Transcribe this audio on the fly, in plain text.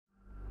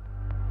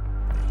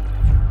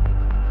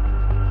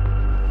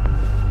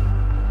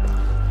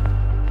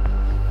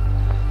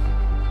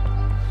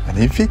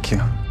Magnifique.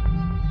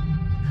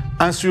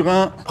 1 sur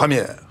 1,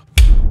 première.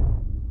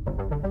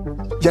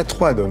 Il y a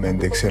 3 domaines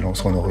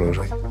d'excellence en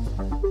horlogerie.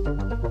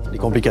 Les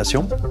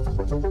complications.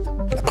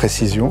 La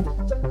précision.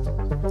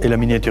 Et la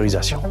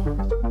miniaturisation.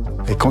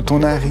 Et quand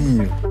on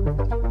arrive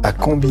à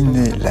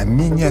combiner la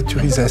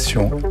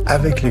miniaturisation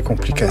avec les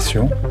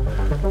complications,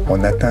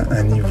 on atteint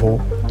un niveau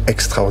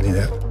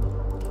extraordinaire.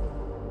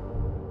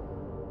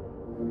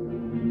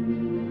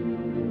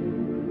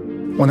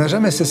 On n'a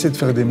jamais cessé de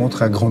faire des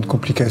montres à grande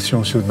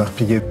complication chez Audemars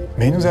Piguet,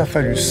 mais il nous a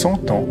fallu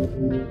 100 ans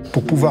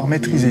pour pouvoir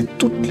maîtriser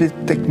toutes les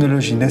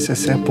technologies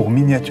nécessaires pour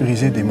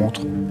miniaturiser des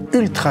montres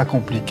ultra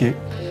compliquées,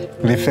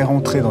 les faire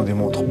entrer dans des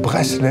montres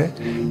bracelets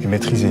et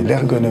maîtriser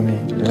l'ergonomie,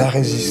 la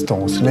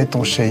résistance,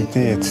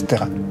 l'étanchéité,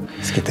 etc.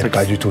 Ce qui n'était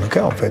pas du tout le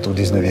cas, en fait, au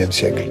 19e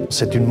siècle.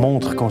 C'est une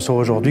montre qu'on sort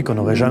aujourd'hui qu'on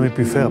n'aurait jamais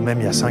pu faire, même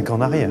il y a 5 ans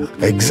en arrière.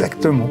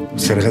 Exactement.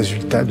 C'est le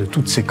résultat de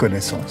toutes ces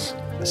connaissances.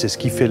 C'est ce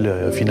qui fait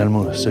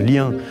finalement ce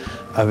lien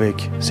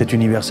avec cet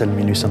Universelle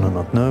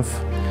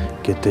 1899,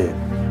 qui était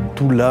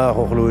tout l'art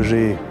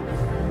horloger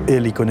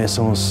et les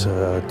connaissances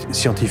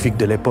scientifiques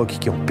de l'époque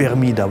qui ont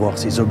permis d'avoir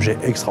ces objets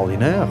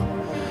extraordinaires.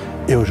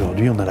 Et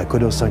aujourd'hui, on a la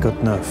Codos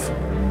 59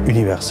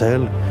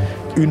 Universelle,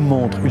 une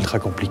montre ultra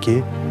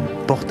compliquée,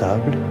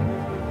 portable,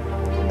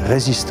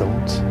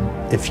 résistante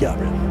et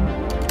fiable.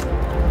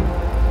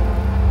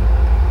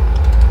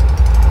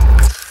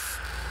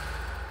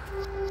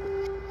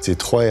 Ces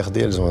 3 RD,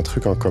 elles ont un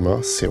truc en commun,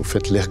 c'est au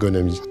fait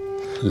l'ergonomie.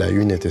 La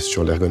 1 était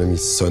sur l'ergonomie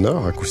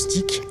sonore,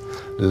 acoustique.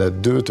 La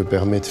 2 te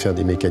permet de faire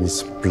des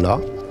mécanismes plats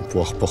pour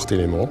pouvoir porter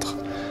les montres.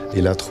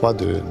 Et la 3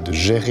 de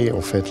gérer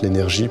en fait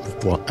l'énergie pour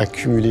pouvoir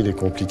accumuler les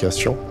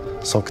complications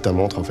sans que ta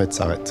montre en fait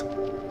s'arrête.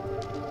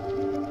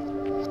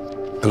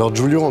 Alors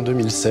Giulio, en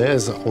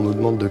 2016, on nous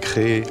demande de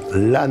créer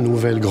la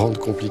nouvelle grande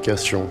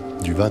complication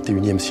du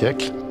 21e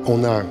siècle.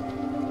 On a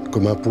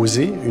comme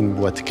imposé une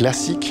boîte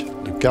classique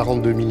de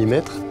 42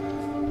 mm,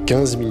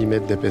 15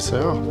 mm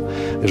d'épaisseur.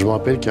 Et je me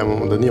rappelle qu'à un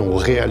moment donné, on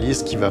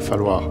réalise qu'il va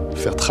falloir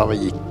faire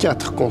travailler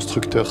 4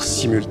 constructeurs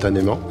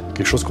simultanément.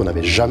 Quelque chose qu'on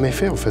n'avait jamais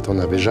fait, en fait. On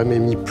n'avait jamais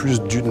mis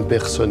plus d'une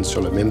personne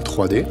sur la même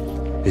 3D.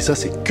 Et ça,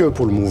 c'est que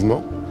pour le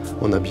mouvement.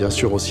 On a bien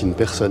sûr aussi une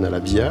personne à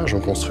l'habillage, en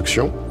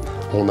construction.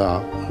 On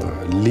a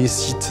les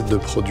sites de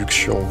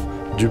production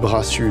du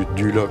Brassus,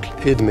 du Locle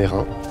et de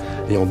Mérin.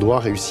 Et on doit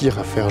réussir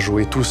à faire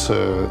jouer tout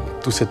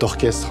cet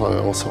orchestre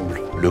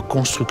ensemble. Le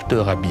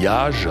constructeur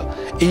habillage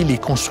et les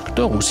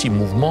constructeurs aussi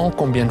mouvement,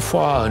 combien de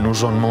fois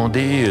nous ont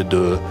demandé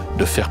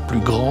de faire plus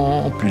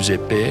grand, plus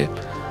épais.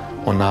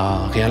 On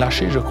n'a rien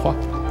lâché, je crois.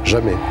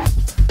 Jamais.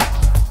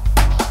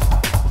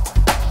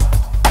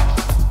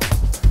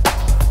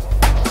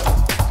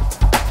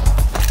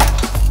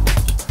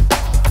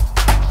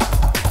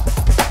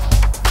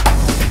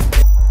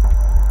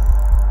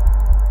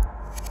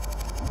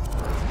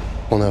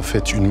 On a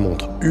fait une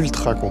montre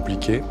ultra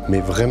compliquée, mais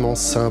vraiment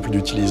simple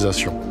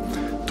d'utilisation.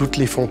 Toutes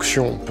les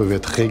fonctions peuvent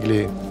être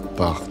réglées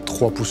par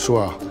 3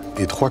 poussoirs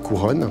et 3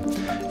 couronnes.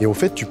 Et en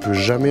fait, tu peux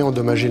jamais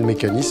endommager le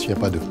mécanisme, il n'y a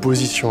pas de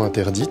position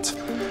interdite.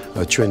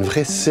 Tu as une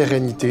vraie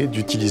sérénité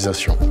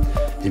d'utilisation.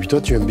 Et puis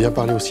toi, tu aimes bien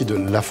parler aussi de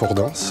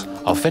l'affordance.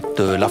 En fait,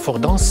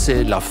 l'affordance,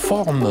 c'est la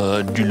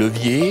forme du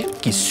levier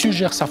qui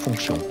suggère sa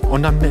fonction.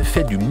 On a même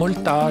fait du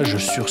molletage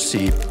sur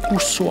ces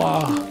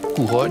poussoirs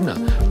couronnes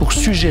pour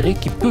suggérer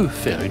qu'il peut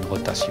faire une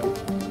rotation.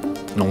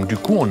 Donc du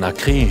coup, on a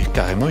créé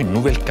carrément une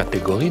nouvelle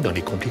catégorie dans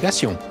les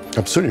complications.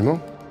 Absolument.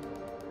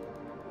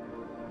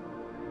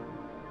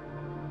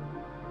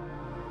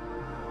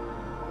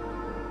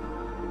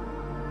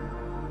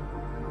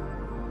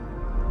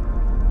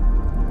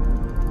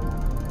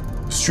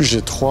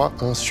 Sujet 3,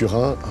 1 sur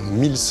 1,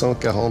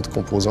 1140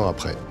 composants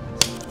après.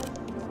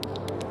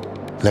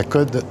 La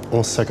code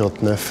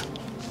 1159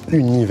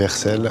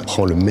 Universelle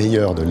prend le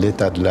meilleur de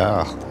l'état de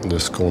l'art de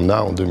ce qu'on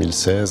a en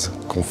 2016,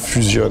 qu'on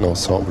fusionne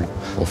ensemble.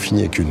 On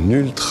finit avec une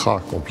ultra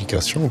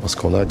complication parce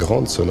qu'on a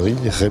grande sonnerie,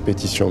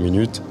 répétition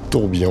minute,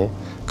 tourbillon,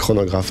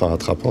 chronographe à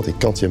rattrapante et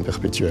quantième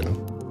perpétuel.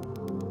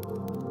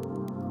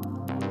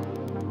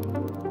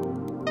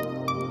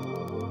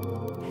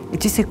 Et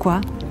tu sais quoi?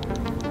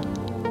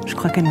 Je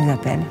crois qu'elle nous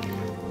appelle.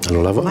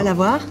 Allons la voir. On va la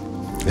voir?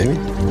 Eh oui.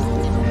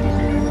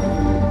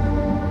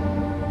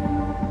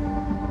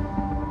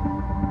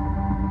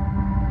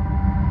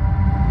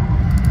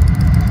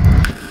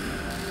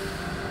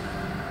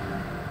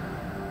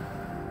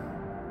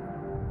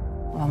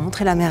 On va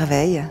montrer la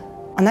merveille.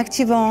 En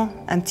activant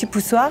un petit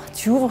poussoir,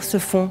 tu ouvres ce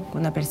fond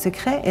qu'on appelle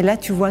secret et là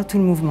tu vois tout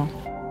le mouvement.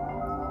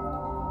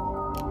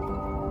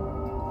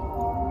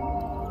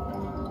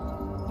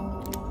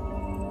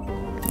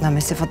 Non mais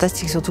c'est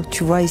fantastique, surtout que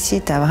tu vois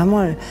ici, tu as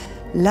vraiment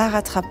la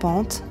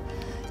rattrapante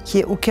qui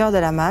est au cœur de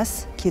la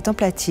masse, qui est en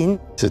platine.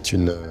 C'est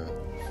une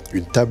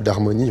table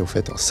d'harmonie en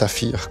fait, en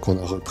saphir qu'on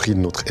a repris de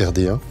notre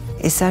RD1.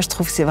 Et ça, je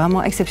trouve que c'est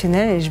vraiment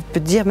exceptionnel et je peux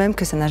te dire même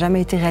que ça n'a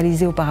jamais été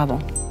réalisé auparavant.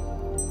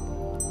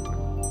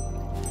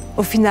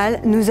 Au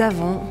final, nous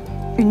avons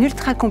une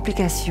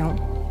ultra-complication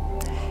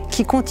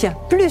qui contient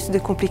plus de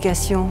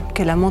complications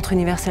que la montre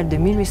universelle de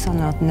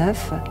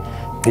 1899.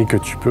 Et que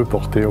tu peux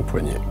porter au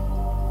poignet.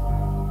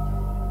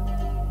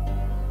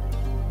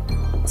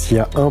 S'il y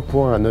a un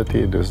point à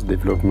noter de ce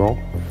développement,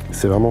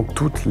 c'est vraiment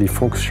toutes les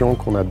fonctions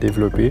qu'on a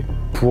développées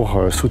pour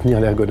soutenir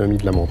l'ergonomie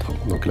de la montre.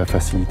 Donc la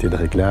facilité de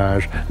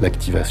réglage,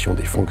 l'activation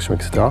des fonctions,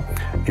 etc.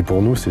 Et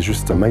pour nous, c'est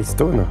juste un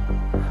milestone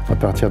à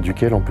partir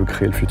duquel on peut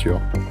créer le futur.